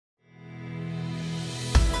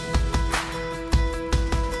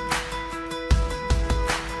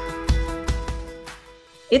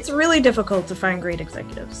It's really difficult to find great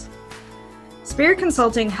executives. Spirit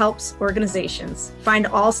Consulting helps organizations find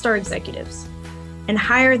all-star executives and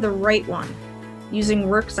hire the right one using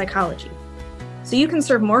work psychology, so you can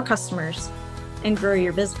serve more customers and grow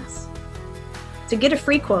your business. To get a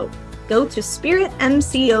free quote, go to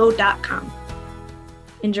spiritmco.com.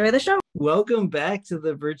 Enjoy the show. Welcome back to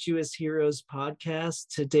the Virtuous Heroes podcast.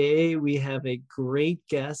 Today we have a great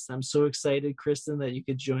guest. I'm so excited, Kirsten, that you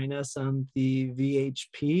could join us on the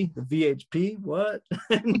VHP. The VHP, what?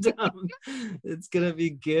 And it's going to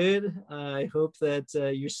be good. I hope that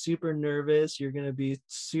you're super nervous. You're going to be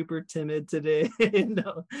super timid today.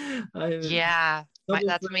 No, Yeah,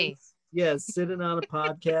 that's me. Yes, sitting on a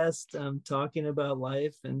podcast, talking about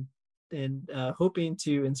life and hoping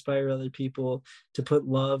to inspire other people to put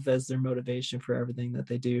love as their motivation for everything that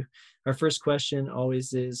they do. Our first question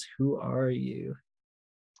always is, who are you?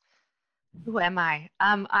 Who am I?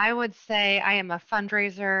 I would say I am a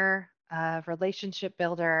fundraiser, a relationship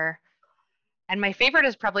builder, and my favorite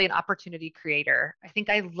is probably an opportunity creator. I think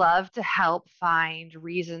I love to help find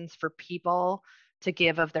reasons for people to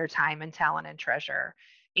give of their time and talent and treasure.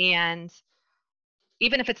 And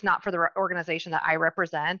even if it's not for the organization that I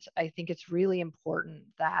represent, I think it's really important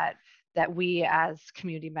that we as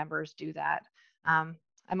community members do that. I'm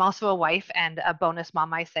also a wife and a bonus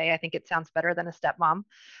mom, I say. I think it sounds better than a stepmom.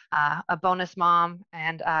 A bonus mom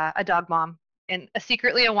and a dog mom. And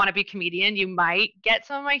secretly a wannabe comedian. You might get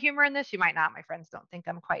some of my humor in this. You might not. My friends don't think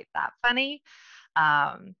I'm quite that funny.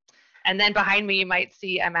 And then behind me, you might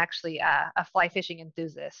see I'm actually a fly fishing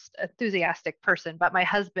enthusiastic person. But my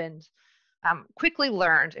husband quickly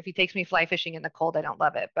learned if he takes me fly fishing in the cold, I don't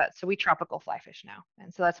love it. But so we tropical fly fish now.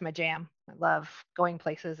 And so that's my jam. I love going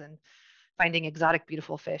places and finding exotic,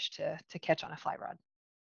 beautiful fish to catch on a fly rod.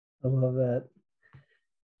 I love that.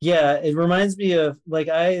 Yeah, it reminds me of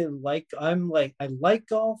I like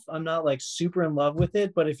golf. I'm not like super in love with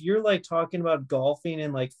it, but if you're like talking about golfing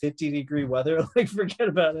in like 50-degree weather, like forget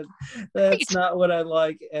about it. That's not what I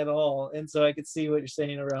like at all. And so I could see what you're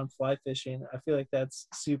saying around fly fishing. I feel like that's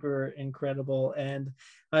super incredible. And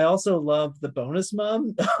I also love the bonus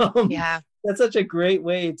mom. Yeah. That's such a great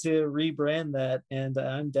way to rebrand that, and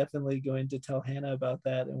I'm definitely going to tell Hannah about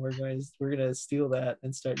that, and we're going to steal that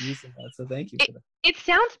and start using that. So thank you for that. It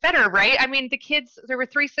sounds better, right? I mean, the kids, there were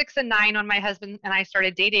 3, 6, and 9 when my husband and I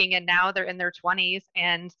started dating, and now they're in their 20s,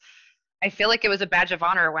 and I feel like it was a badge of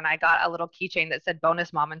honor when I got a little keychain that said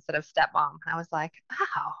bonus mom instead of stepmom. And I was like,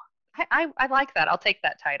 oh, I like that. I'll take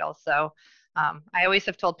that title. So I always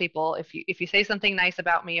have told people, if you say something nice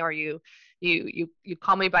about me, or you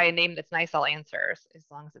call me by a name that's nice, I'll answer as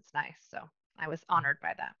long as it's nice. So I was honored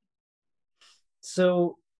by that.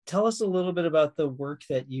 So tell us a little bit about the work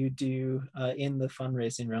that you do in the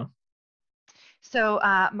fundraising realm. So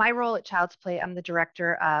my role at Child's Play, I'm the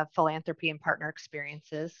director of philanthropy and partner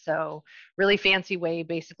experiences. So really fancy way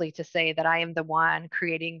basically to say that I am the one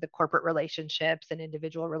creating the corporate relationships and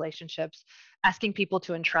individual relationships, asking people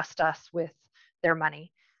to entrust us with their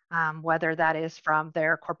money, whether that is from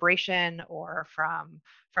their corporation or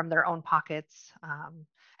from their own pockets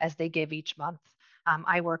as they give each month.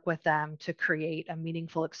 I work with them to create a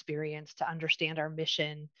meaningful experience, to understand our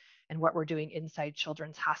mission and what we're doing inside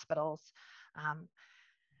children's hospitals.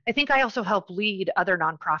 I think I also help lead other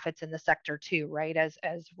nonprofits in the sector too, right? As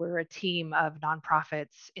we're a team of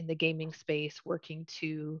nonprofits in the gaming space working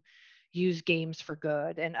to use games for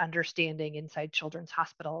good and understanding inside children's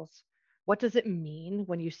hospitals. What does it mean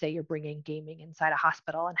when you say you're bringing gaming inside a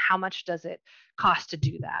hospital, and how much does it cost to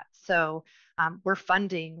do that? So we're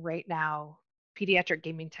funding right now pediatric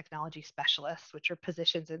gaming technology specialists, which are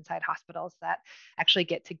positions inside hospitals that actually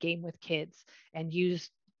get to game with kids and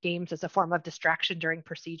use games as a form of distraction during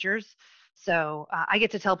procedures. So I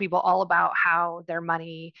get to tell people all about how their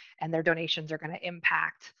money and their donations are going to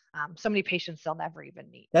impact so many patients they'll never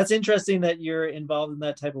even meet. That's interesting that you're involved in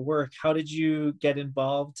that type of work. How did you get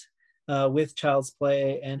involved with Child's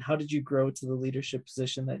Play, and how did you grow to the leadership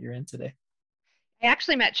position that you're in today? I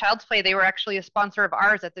actually met Child's Play. They were actually a sponsor of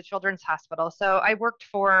ours at the Children's Hospital. So I worked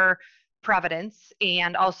for Providence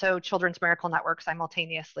and also Children's Miracle Network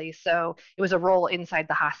simultaneously. So it was a role inside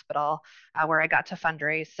the hospital where I got to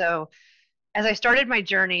fundraise. So as I started my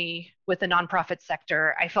journey with the nonprofit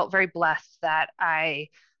sector, I felt very blessed that I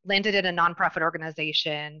landed in a nonprofit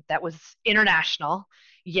organization that was international,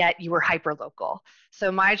 yet you were hyper local.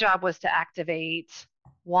 So my job was to activate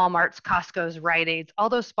Walmart's, Costco's, Rite Aid's, all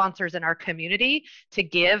those sponsors in our community to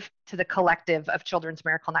give to the collective of Children's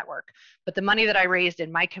Miracle Network. But the money that I raised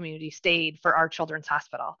in my community stayed for our children's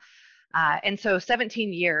hospital. And so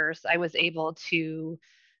 17 years, I was able to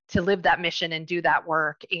live that mission and do that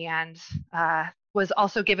work. And was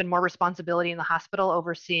also given more responsibility in the hospital,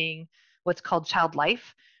 overseeing what's called Child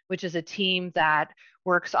Life, which is a team that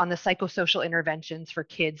works on the psychosocial interventions for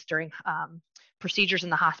kids during procedures in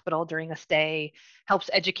the hospital during a stay, helps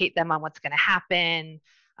educate them on what's going to happen.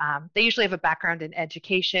 They usually have a background in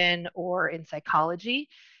education or in psychology.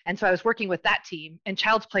 And so I was working with that team, and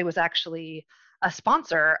Child's Play was actually a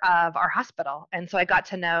sponsor of our hospital. And so I got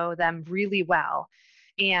to know them really well.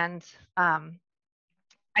 And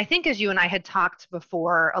I think, as you and I had talked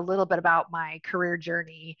before a little bit about my career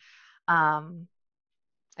journey,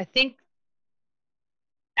 I think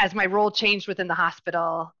as my role changed within the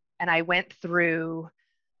hospital and I went through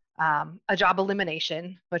a job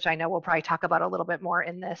elimination, which I know we'll probably talk about a little bit more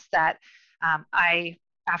in this, that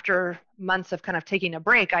after months of kind of taking a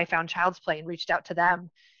break, I found Child's Play and reached out to them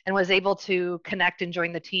and was able to connect and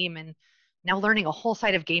join the team, and now learning a whole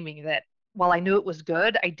side of gaming that, while I knew it was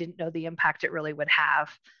good, I didn't know the impact it really would have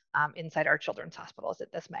inside our children's hospitals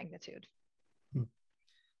at this magnitude.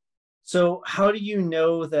 So how do you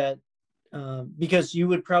know that, because you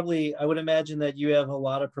would probably, I would imagine that you have a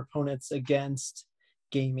lot of proponents against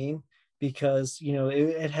gaming, because, you know,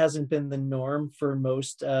 it hasn't been the norm for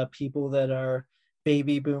most people that are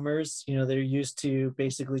baby boomers. You know, they're used to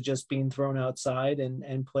basically just being thrown outside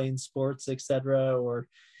and playing sports, etc., or,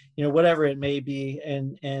 you know, whatever it may be.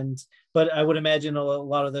 But I would imagine a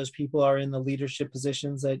lot of those people are in the leadership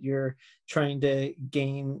positions that you're trying to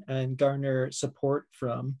gain and garner support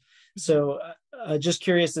from. So just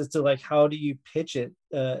curious as to, like, how do you pitch it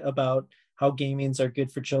about how gamings are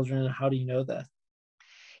good for children, and how do you know that?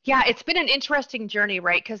 Yeah, it's been an interesting journey,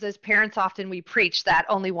 right? Because as parents, often we preach that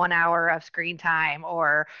only 1 hour of screen time,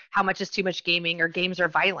 or how much is too much gaming, or games are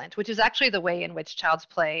violent, which is actually the way in which Child's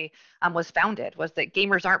Play was founded, was that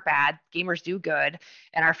gamers aren't bad, gamers do good.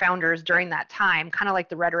 And our founders during that time, kind of like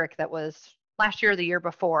the rhetoric that was last year or the year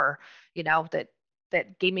before, you know, that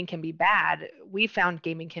gaming can be bad, we found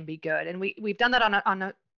gaming can be good. And we've done that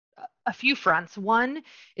on a few fronts. One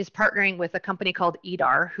is partnering with a company called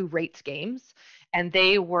EDAR, who rates games, and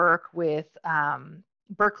they work with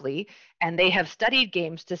Berkeley, and they have studied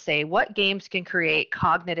games to say what games can create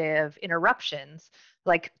cognitive interruptions,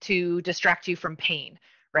 like to distract you from pain,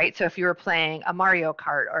 right? So if you were playing a Mario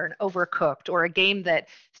Kart or an Overcooked, or a game that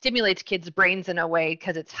stimulates kids' brains in a way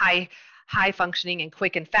because it's high functioning and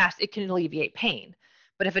quick and fast, it can alleviate pain.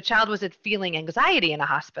 But if a child was feeling anxiety in a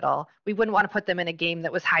hospital, we wouldn't want to put them in a game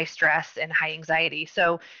that was high stress and high anxiety.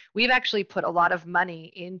 So we've actually put a lot of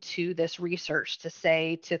money into this research to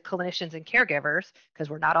say to clinicians and caregivers,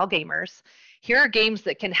 because we're not all gamers, here are games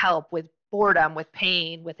that can help with boredom, with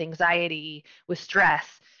pain, with anxiety, with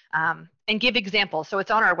stress, and give examples. So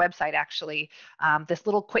it's on our website, actually, this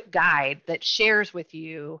little quick guide that shares with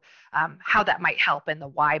you how that might help and the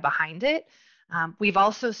why behind it. We've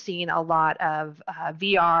also seen a lot of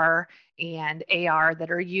VR and AR that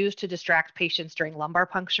are used to distract patients during lumbar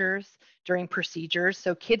punctures, during procedures.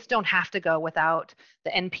 So kids don't have to go without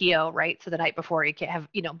the NPO, right? So the night before, you can't have,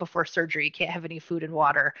 you know, before surgery, you can't have any food and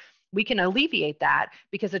water. We can alleviate that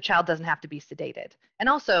because the child doesn't have to be sedated. And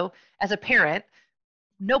also, as a parent,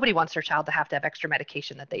 nobody wants their child to have extra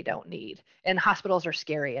medication that they don't need. And hospitals are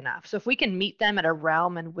scary enough. So if we can meet them at a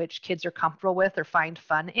realm in which kids are comfortable with or find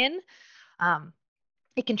fun in,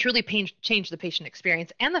 it can truly change the patient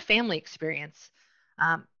experience and the family experience.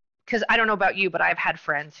 Because I don't know about you, but I've had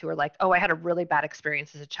friends who are like, oh, I had a really bad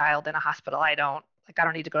experience as a child in a hospital. I don't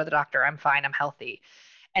need to go to the doctor. I'm fine. I'm healthy.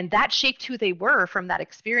 And that shaped who they were from that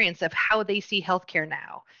experience of how they see healthcare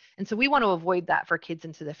now. And so we want to avoid that for kids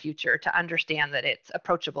into the future, to understand that it's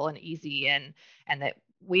approachable and easy, and that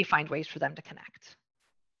we find ways for them to connect.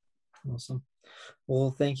 Awesome.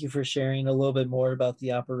 Well, thank you for sharing a little bit more about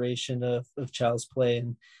the operation of Child's Play,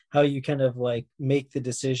 and how you kind of like make the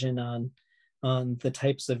decision on the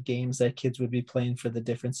types of games that kids would be playing for the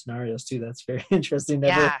different scenarios too. That's very interesting.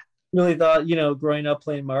 Never really thought, you know, growing up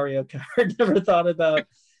playing Mario Kart, never thought about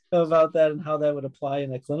that and how that would apply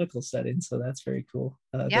in a clinical setting. So that's very cool.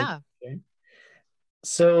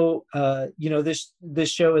 So, you know, this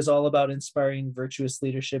show is all about inspiring virtuous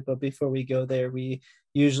leadership. But before we go there, we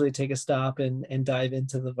usually take a stop and dive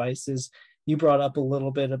into the vices. You brought up a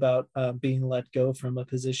little bit about being let go from a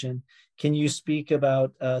position. Can you speak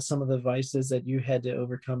about some of the vices that you had to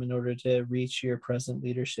overcome in order to reach your present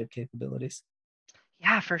leadership capabilities?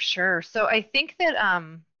 Yeah, for sure. So I think that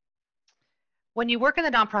when you work in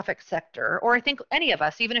the nonprofit sector, or I think any of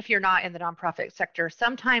us, even if you're not in the nonprofit sector,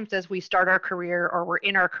 sometimes as we start our career or we're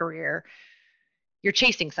in our career, you're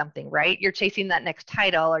chasing something, right? You're chasing that next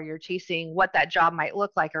title, or you're chasing what that job might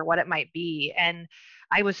look like or what it might be. And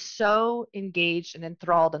I was so engaged and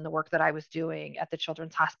enthralled in the work that I was doing at the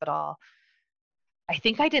Children's Hospital. I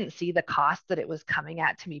think I didn't see the cost that it was coming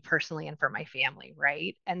at to me personally and for my family,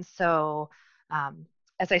 right? And so, um,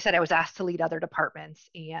 as I said, I was asked to lead other departments,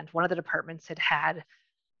 and one of the departments had had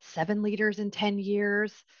 7 leaders in 10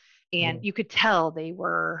 years. And Yeah. you could tell they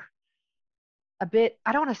were a bit,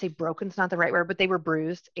 I don't want to say broken, it's not the right word, but they were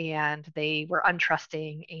bruised and they were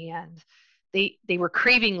untrusting and they were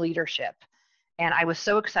craving leadership. And I was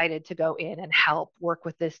so excited to go in and help work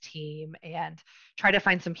with this team and try to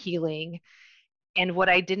find some healing. And what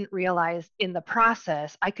I didn't realize in the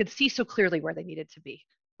process, I could see so clearly where they needed to be,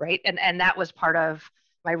 right? And that was part of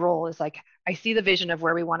my role, is like, I see the vision of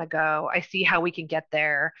where we want to go. I see how we can get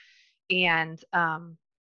there. And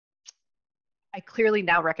I clearly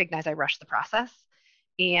now recognize I rushed the process.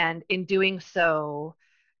 And in doing so,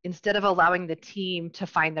 instead of allowing the team to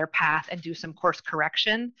find their path and do some course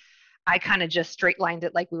correction, I kind of just straight lined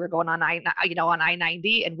it like we were going on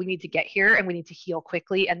I-90, and we need to get here and we need to heal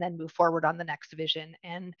quickly and then move forward on the next vision.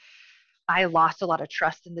 And I lost a lot of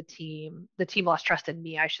trust in the team. The team lost trust in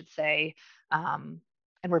me, I should say, and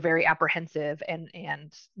were very apprehensive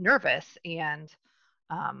and nervous. And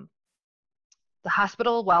um, the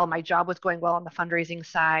hospital, while my job was going well on the fundraising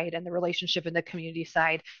side and the relationship in the community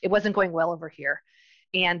side, it wasn't going well over here.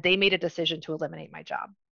 And they made a decision to eliminate my job.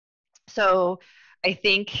 So I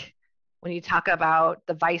think when you talk about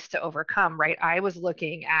the vice to overcome, right, I was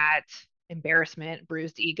looking at embarrassment,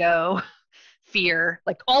 bruised ego, fear,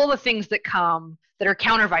 like all the things that come that are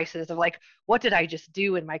counter vices of like, what did I just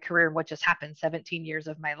do in my career and what just happened? 17 years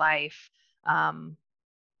of my life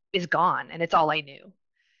is gone, and it's all I knew.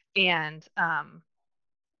 And I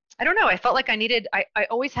don't know, I felt like I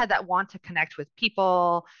always had that want to connect with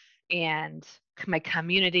people and my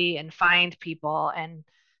community and find people. And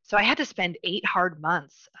so I had to spend 8 hard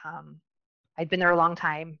months. I'd been there a long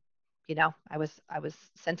time. I was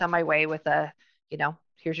sent on my way with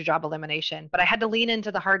here's your job elimination, but I had to lean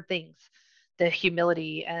into the hard things, the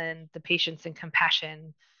humility and the patience and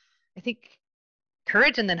compassion. I think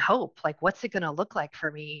courage and then hope, like what's it going to look like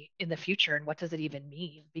for me in the future and what does it even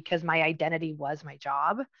mean, because my identity was my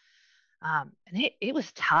job. And it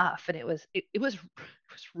was tough, and it was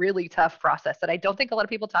really tough process that I don't think a lot of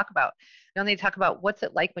people talk about. They talk about what's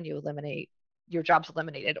it like when you eliminate your job's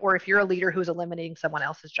eliminated, or if you're a leader who's eliminating someone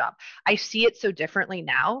else's job. I see it so differently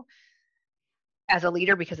now as a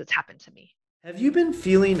leader because it's happened to me. Have you been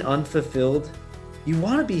feeling unfulfilled? You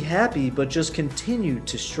want to be happy, but just continue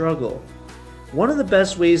to struggle. One of the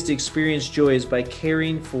best ways to experience joy is by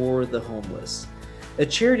caring for the homeless. A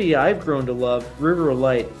charity I've grown to love, River of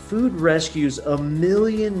Light, food rescues 1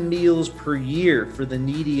 million meals per year for the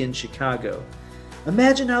needy in Chicago.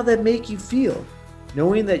 Imagine how that makes you feel,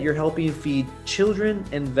 knowing that you're helping feed children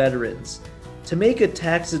and veterans. To make a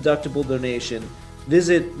tax-deductible donation,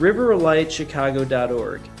 visit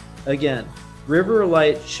riveroflightchicago.org. Again,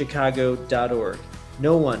 riveroflightchicago.org.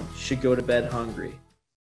 No one should go to bed hungry.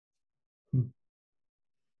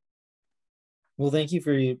 Well, thank you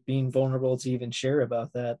for being vulnerable to even share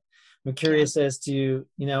about that. I'm curious as to,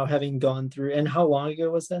 having gone through, and how long ago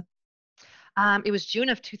was that? It was June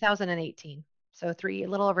of 2018. So a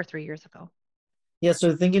little over 3 years ago. Yeah.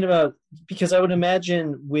 So thinking about, because I would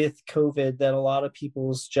imagine with COVID that a lot of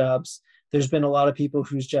people's jobs, there's been a lot of people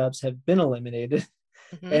whose jobs have been eliminated.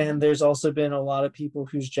 Mm-hmm. And there's also been a lot of people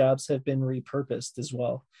whose jobs have been repurposed as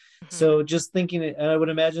well. Mm-hmm. So just thinking, and I would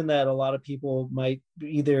imagine that a lot of people might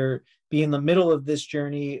either be in the middle of this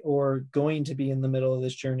journey or going to be in the middle of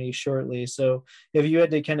this journey shortly. So if you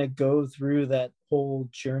had to kind of go through that whole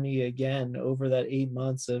journey again over that 8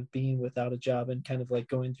 months of being without a job and kind of like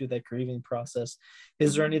going through that grieving process,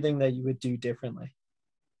 is there anything that you would do differently?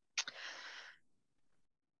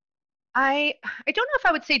 I don't know if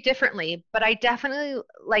I would say differently, but I definitely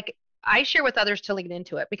I share with others to lean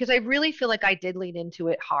into it because I really feel like I did lean into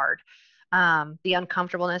it hard. The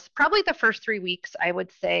uncomfortableness, probably the first 3 weeks, I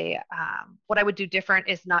would say what I would do different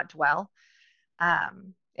is not dwell.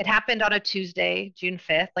 It happened on a Tuesday, June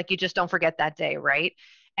 5th. Like, you just don't forget that day, right?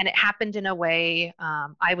 And it happened in a way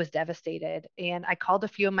I was devastated. And I called a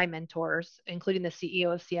few of my mentors, including the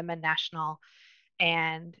CEO of CMN National,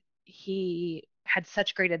 and he had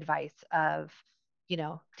such great advice of,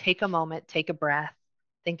 take a moment, take a breath,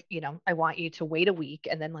 think, I want you to wait a week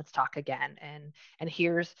and then let's talk again. And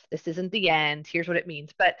this isn't the end. Here's what it means.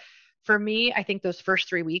 But for me, I think those first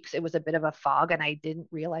 3 weeks, it was a bit of a fog, and I didn't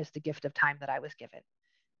realize the gift of time that I was given.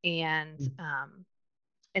 And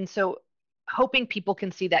so hoping people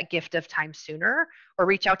can see that gift of time sooner, or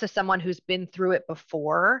reach out to someone who's been through it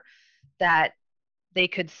before, that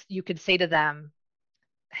you could say to them,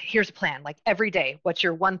 here's a plan, like every day, what's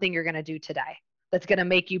your one thing you're going to do today? that's going to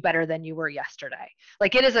make you better than you were yesterday.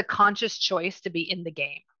 Like, it is a conscious choice to be in the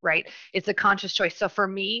game, right? It's a conscious choice. So for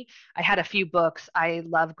me, I had a few books. I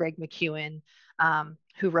love Greg McKeown,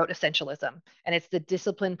 who wrote Essentialism, and it's the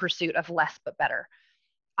disciplined pursuit of less but better.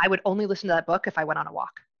 I would only listen to that book if I went on a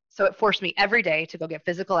walk. So it forced me every day to go get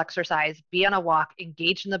physical exercise, be on a walk,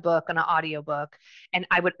 engage in the book on an audiobook. And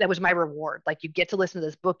that was my reward. Like, you get to listen to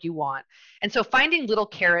this book you want. And so finding little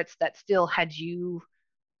carrots that still had you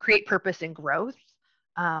create purpose and growth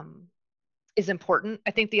is important.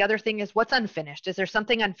 I think the other thing is, what's unfinished? Is there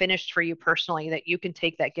something unfinished for you personally that you can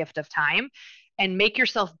take that gift of time and make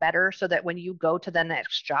yourself better, so that when you go to the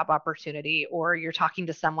next job opportunity or you're talking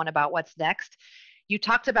to someone about what's next, you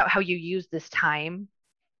talked about how you use this time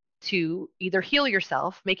to either heal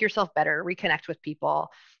yourself, make yourself better, reconnect with people,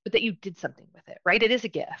 but that you did something with it, right? It is a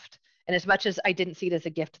gift. And as much as I didn't see it as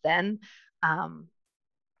a gift then, and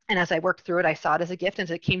as I worked through it, I saw it as a gift. And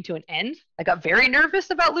as it came to an end, I got very nervous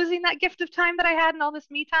about losing that gift of time that I had and all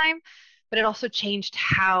this me time, but it also changed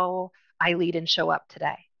how I lead and show up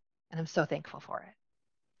today. And I'm so thankful for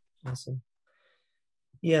it. Awesome.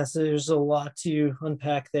 Yeah, so there's a lot to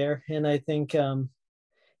unpack there. And I think,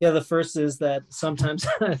 the first is that sometimes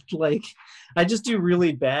like I just do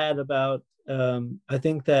really bad about, I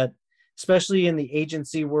think that especially in the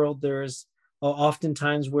agency world, there's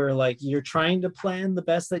oftentimes where like you're trying to plan the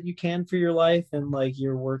best that you can for your life and like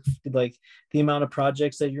your work, like the amount of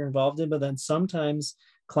projects that you're involved in, but then sometimes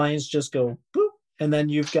clients just go boop, and then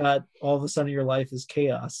you've got all of a sudden your life is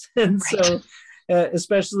chaos. And right. So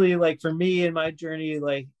especially like for me in my journey,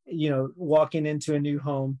 like, walking into a new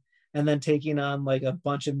home and then taking on like a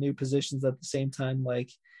bunch of new positions at the same time, like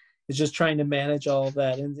it's just trying to manage all of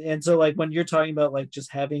that. And so like when you're talking about like just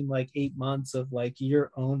having like 8 months of like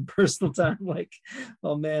your own personal time, like,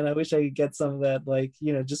 oh man, I wish I could get some of that, like,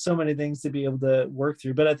 just so many things to be able to work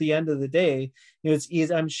through. But at the end of the day, it's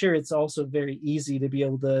easy. I'm sure it's also very easy to be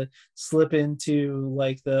able to slip into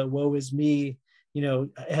like the woe is me,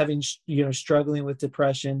 having, struggling with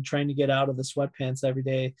depression, trying to get out of the sweatpants every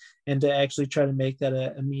day, and to actually try to make that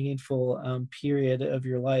a meaningful period of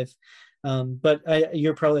your life. But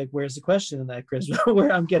you're probably like, where's the question in that, Chris?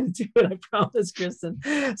 Where I'm getting to it, I promise, Kristen.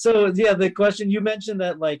 So yeah, the question you mentioned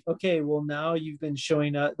that like, okay, well now you've been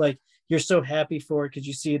showing up, like you're so happy for it because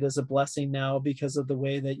you see it as a blessing now because of the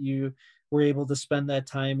way that you were able to spend that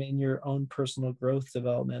time in your own personal growth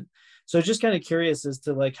development. So just kind of curious as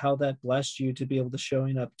to like how that blessed you to be able to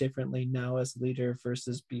showing up differently now as a leader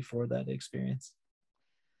versus before that experience.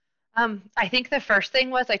 I think the first thing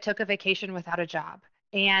was I took a vacation without a job.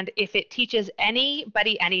 And if it teaches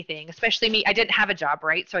anybody anything, especially me, I didn't have a job,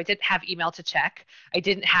 right? So I didn't have email to check. I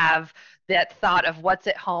didn't have that thought of what's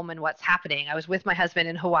at home and what's happening. I was with my husband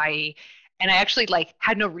in Hawaii, and I actually like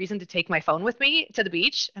had no reason to take my phone with me to the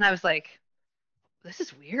beach. And I was like, this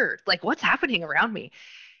is weird. Like, what's happening around me?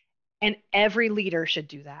 And every leader should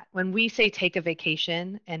do that. When we say take a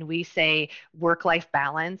vacation and we say work-life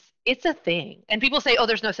balance, it's a thing. And people say, oh,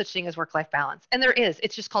 there's no such thing as work-life balance. And there is.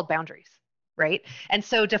 It's just called boundaries, right? And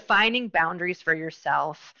so defining boundaries for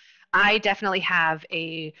yourself, I definitely have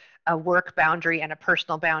a work boundary and a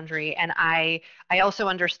personal boundary. And I also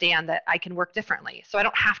understand that I can work differently. So I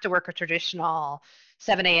don't have to work a traditional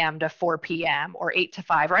 7 a.m. to 4 p.m. or 8 to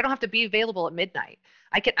 5, or I don't have to be available at midnight.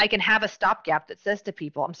 I can have a stopgap that says to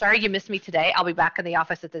people, I'm sorry you missed me today. I'll be back in the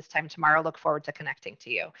office at this time tomorrow. Look forward to connecting to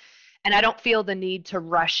you. And I don't feel the need to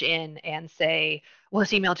rush in and say, well,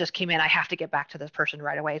 this email just came in. I have to get back to this person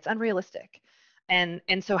right away. It's unrealistic. And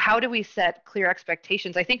so how do we set clear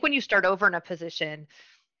expectations? I think when you start over in a position,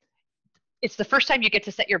 it's the first time you get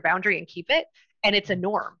to set your boundary and keep it. And it's a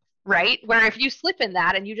norm, right? Where if you slip in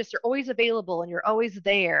that and you just are always available and you're always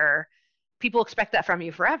there, people expect that from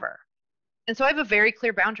you forever. And so I have a very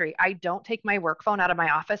clear boundary. I don't take my work phone out of my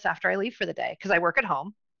office after I leave for the day because I work at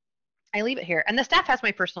home. I leave it here. And the staff has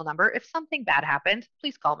my personal number. If something bad happened,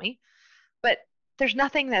 please call me. But there's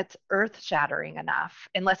nothing that's earth-shattering enough,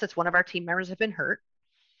 unless it's one of our team members have been hurt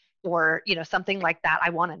or, something like that. I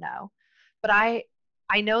want to know. But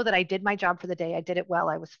I know that I did my job for the day. I did it well.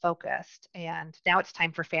 I was focused. And now it's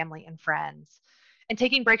time for family and friends. And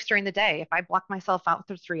taking breaks during the day. If I block myself out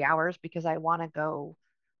for 3 hours because I want to go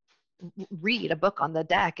read a book on the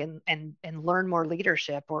deck and learn more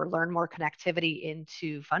leadership or learn more connectivity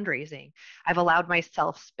into fundraising, I've allowed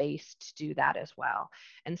myself space to do that as well.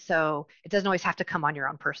 And so it doesn't always have to come on your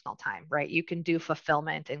own personal time, right? You can do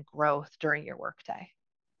fulfillment and growth during your workday.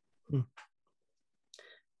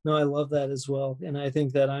 No, I love that as well. And I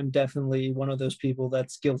think that I'm definitely one of those people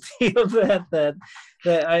that's guilty of that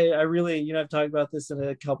I really, I've talked about this in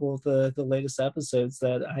a couple of the latest episodes,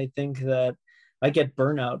 that I think that I get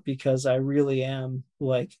burnout because I really am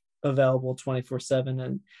like available 24/7,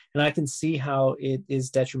 and I can see how it is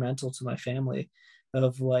detrimental to my family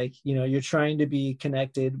of like, you're trying to be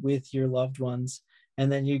connected with your loved ones, and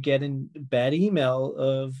then you get in bad email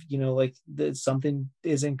of, like that something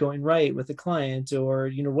isn't going right with the client, or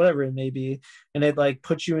whatever it may be, and it like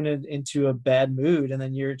puts you into a bad mood, and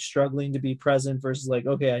then you're struggling to be present versus like,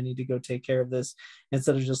 okay, I need to go take care of this,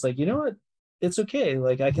 instead of just like, what, it's okay,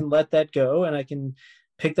 like I can let that go, and I can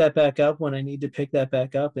pick that back up when I need to pick that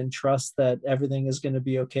back up, and trust that everything is going to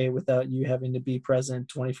be okay without you having to be present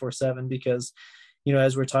 24/7. Because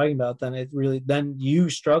as we're talking about, then you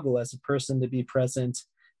struggle as a person to be present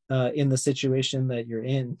in the situation that you're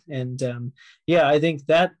in. And yeah, I think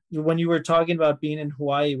that when you were talking about being in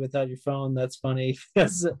Hawaii without your phone, that's funny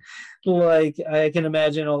because like I can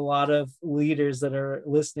imagine a lot of leaders that are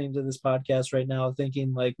listening to this podcast right now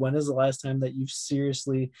thinking like, when is the last time that you've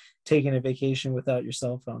seriously taken a vacation without your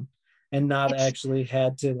cell phone, and not It's actually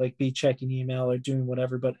had to like be checking email or doing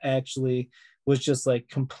whatever, but actually was just like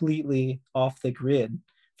completely off the grid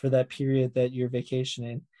for that period that you're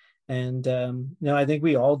vacationing. And I think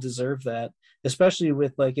we all deserve that, especially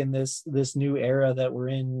with like in this new era that we're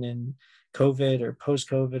in COVID or post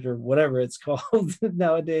COVID or whatever it's called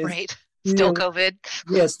nowadays. right. you Still know COVID.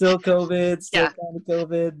 yeah, still COVID, still Yeah. kind of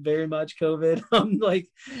COVID, very much COVID. Like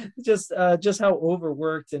just how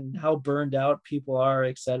overworked and how burned out people are,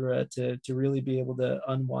 etc., to really be able to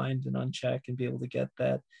unwind and uncheck and be able to get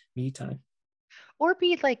that me time. Or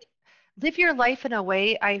be like, live your life in a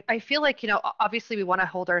way. I feel like, obviously we want to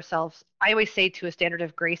hold ourselves, I always say, to a standard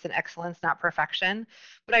of grace and excellence, not perfection.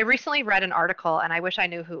 But I recently read an article, and I wish I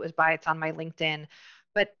knew who it was by. It's on my LinkedIn.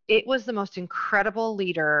 But it was the most incredible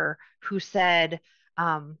leader who said,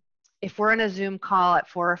 um, if we're in a Zoom call at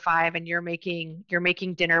 4 or 5 and you're making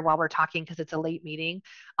dinner while we're talking because it's a late meeting,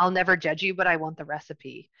 I'll never judge you, but I want the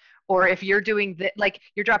recipe. Or if you're doing like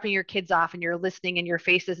you're dropping your kids off and you're listening and your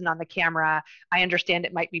face isn't on the camera, I understand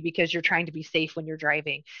it might be because you're trying to be safe when you're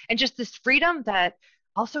driving. And just this freedom that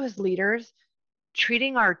also as leaders,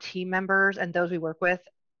 treating our team members and those we work with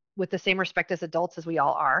the same respect as adults as we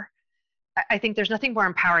all are. I think there's nothing more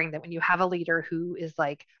empowering than when you have a leader who is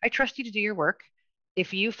like, I trust you to do your work.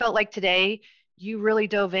 If you felt like today you really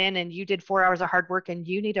dove in and you did 4 hours of hard work and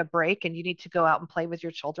you need a break and you need to go out and play with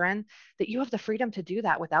your children, that you have the freedom to do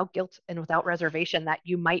that without guilt and without reservation that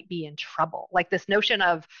you might be in trouble. Like this notion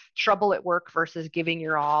of trouble at work versus giving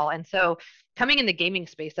your all. And so coming in the gaming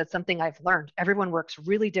space, that's something I've learned. Everyone works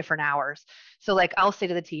really different hours. So like I'll say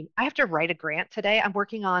to the team, I have to write a grant today. I'm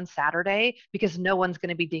working on Saturday because no one's going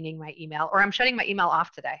to be dinging my email, or I'm shutting my email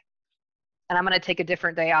off today and I'm going to take a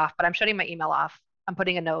different day off, but I'm shutting my email off. I'm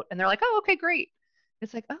putting a note and they're like, oh, okay, great.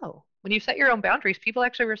 It's like, oh, when you set your own boundaries, people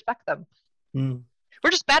actually respect them. Mm.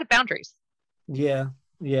 We're just bad at boundaries. Yeah,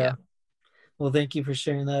 Yeah. yeah. Well, thank you for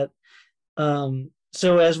sharing that.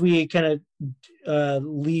 So as we kind of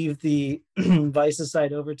leave the vices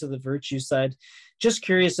side over to the virtue side, just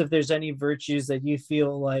curious if there's any virtues that you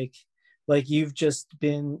feel like you've just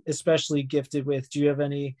been especially gifted with. Do you have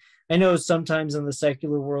any? I know sometimes in the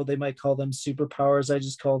secular world they might call them superpowers. I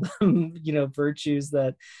just call them virtues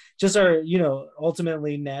that just are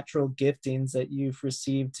ultimately natural giftings that you've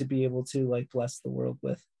received to be able to like bless the world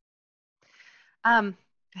with.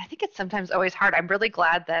 I think it's sometimes always hard. I'm really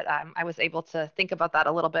glad that I was able to think about that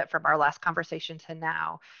a little bit from our last conversation to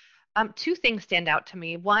now. Two things stand out to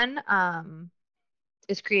me. One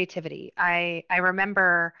is creativity. I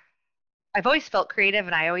remember I've always felt creative,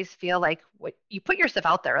 and I always feel like what you put yourself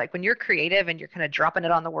out there, like when you're creative and you're kind of dropping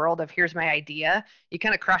it on the world of here's my idea, you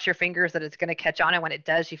kind of cross your fingers that it's going to catch on. And when it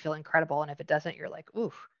does, you feel incredible. And if it doesn't, you're like,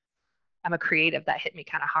 ooh, I'm a creative. That hit me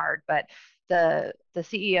kind of hard. But the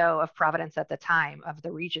CEO of Providence at the time of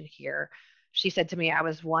the region here, she said to me I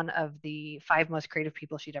was one of the 5 most creative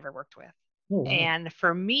people she'd ever worked with. Oh, wow. And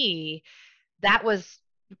for me, that was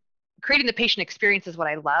creating the patient experience is what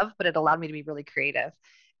I love, but it allowed me to be really creative.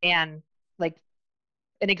 And like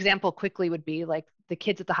an example quickly would be like the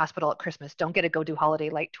kids at the hospital at Christmas don't get to go do holiday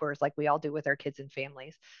light tours like we all do with our kids and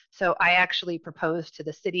families. So I actually proposed to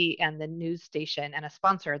the city and the news station and a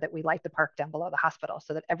sponsor that we light the park down below the hospital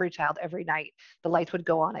so that every child, every night, the lights would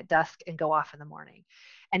go on at dusk and go off in the morning.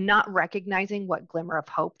 And not recognizing what glimmer of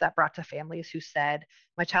hope that brought to families who said,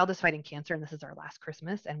 my child is fighting cancer and this is our last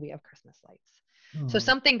Christmas and we have Christmas lights. So Oh.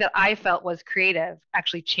 something that I felt was creative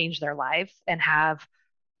actually changed their lives and have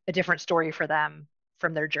a different story for them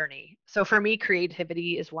from their journey. So for me,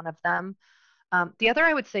 creativity is one of them. The other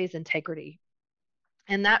I would say is integrity.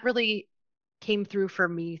 And that really came through for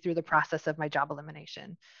me through the process of my job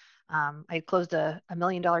elimination. I had closed a $1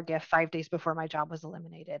 million gift 5 days before my job was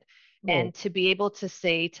eliminated. Oh. And to be able to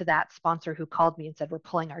say to that sponsor who called me and said, we're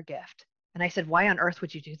pulling our gift. And I said, why on earth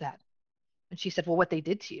would you do that? And she said, well, what they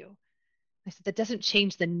did to you. I said, that doesn't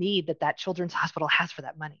change the need that that children's hospital has for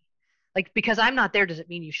that money. Like, because I'm not there doesn't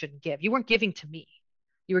mean you shouldn't give. You weren't giving to me.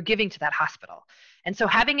 You were giving to that hospital. And so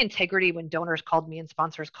having integrity when donors called me and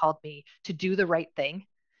sponsors called me to do the right thing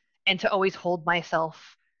and to always hold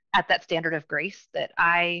myself at that standard of grace that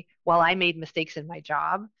while I made mistakes in my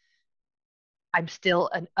job, I'm still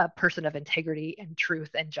a person of integrity and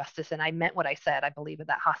truth and justice. And I meant what I said, I believe, at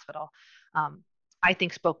that hospital. I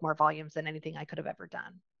think spoke more volumes than anything I could have ever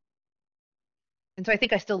done. And so I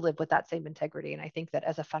think I still live with that same integrity. And I think that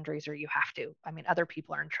as a fundraiser, you have to. I mean, other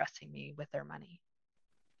people are entrusting me with their money.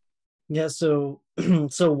 Yeah. So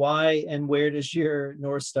why and where does your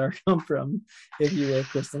North Star come from, if you will,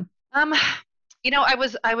 Kristen?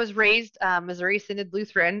 I was raised Missouri Synod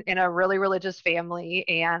Lutheran in a really religious family,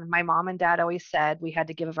 and my mom and dad always said we had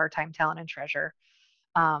to give of our time, talent, and treasure.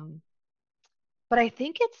 But I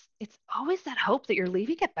think it's always that hope that you're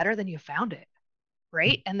leaving it better than you found it,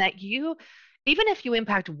 right? And that even if you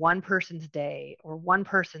impact one person's day or one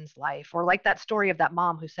person's life, or like that story of that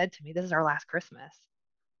mom who said to me, "This is our last Christmas."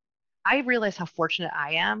 I realize how fortunate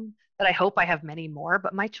I am that I hope I have many more,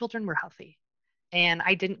 but my children were healthy and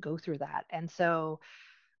I didn't go through that. And so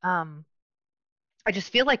I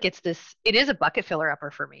just feel like it is a bucket filler upper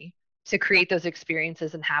for me to create those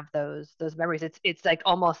experiences and have those memories. It's like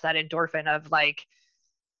almost that endorphin of like,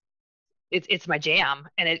 it's my jam,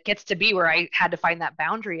 and it gets to be where I had to find that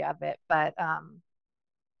boundary of it. But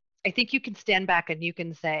I think you can stand back and you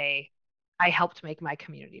can say, I helped make my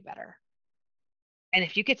community better. And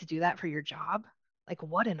if you get to do that for your job, like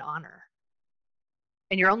what an honor.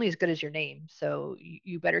 And you're only as good as your name. So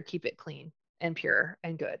you better keep it clean and pure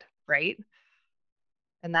and good, right?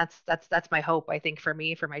 And that's my hope, I think, for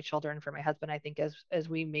me, for my children, for my husband. I think as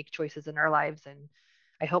we make choices in our lives, and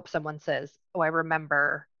I hope someone says, oh, I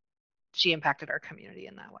remember she impacted our community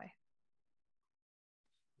in that way.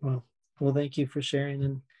 Well, thank you for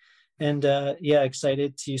sharing, and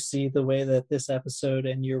excited to see the way that this episode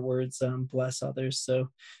and your words bless others. So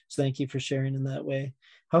thank you for sharing in that way.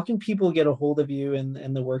 How can people get a hold of you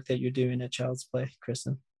and the work that you're doing at Child's Play,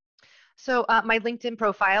 Kristen? So my LinkedIn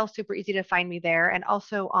profile, super easy to find me there. And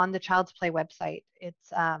also on the Child's Play website,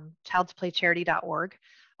 it's childsplaycharity.org.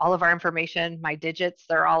 All of our information, my digits,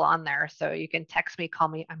 they're all on there. So you can text me, call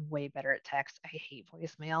me. I'm way better at text. I hate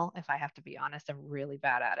voicemail. If I have to be honest, I'm really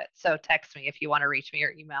bad at it. So text me if you want to reach me,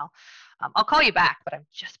 or email. I'll call you back, but I'm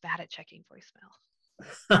just bad at checking voicemail.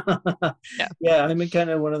 Yeah, I'm kind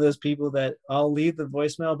of one of those people that I'll leave the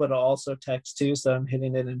voicemail, but I'll also text too. So I'm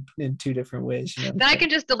hitting it in two different ways. Then I can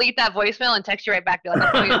just delete that voicemail and text you right back. Be like,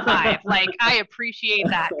 I'll call you at 5. Like, I appreciate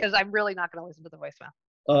that, because I'm really not going to listen to the voicemail.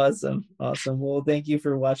 Awesome. Well, thank you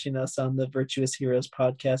for watching us on the Virtuous Heroes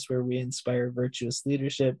podcast, where we inspire virtuous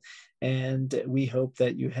leadership. And we hope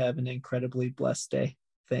that you have an incredibly blessed day.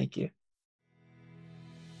 Thank you.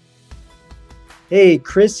 Hey,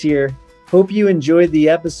 Chris here. Hope you enjoyed the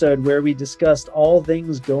episode where we discussed all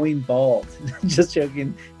things going bald. Just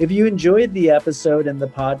joking. If you enjoyed the episode and the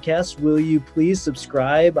podcast, will you please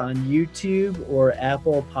subscribe on YouTube or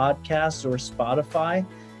Apple Podcasts or Spotify?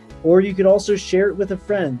 Or you could also share it with a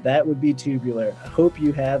friend. That would be tubular. I hope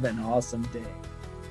you have an awesome day.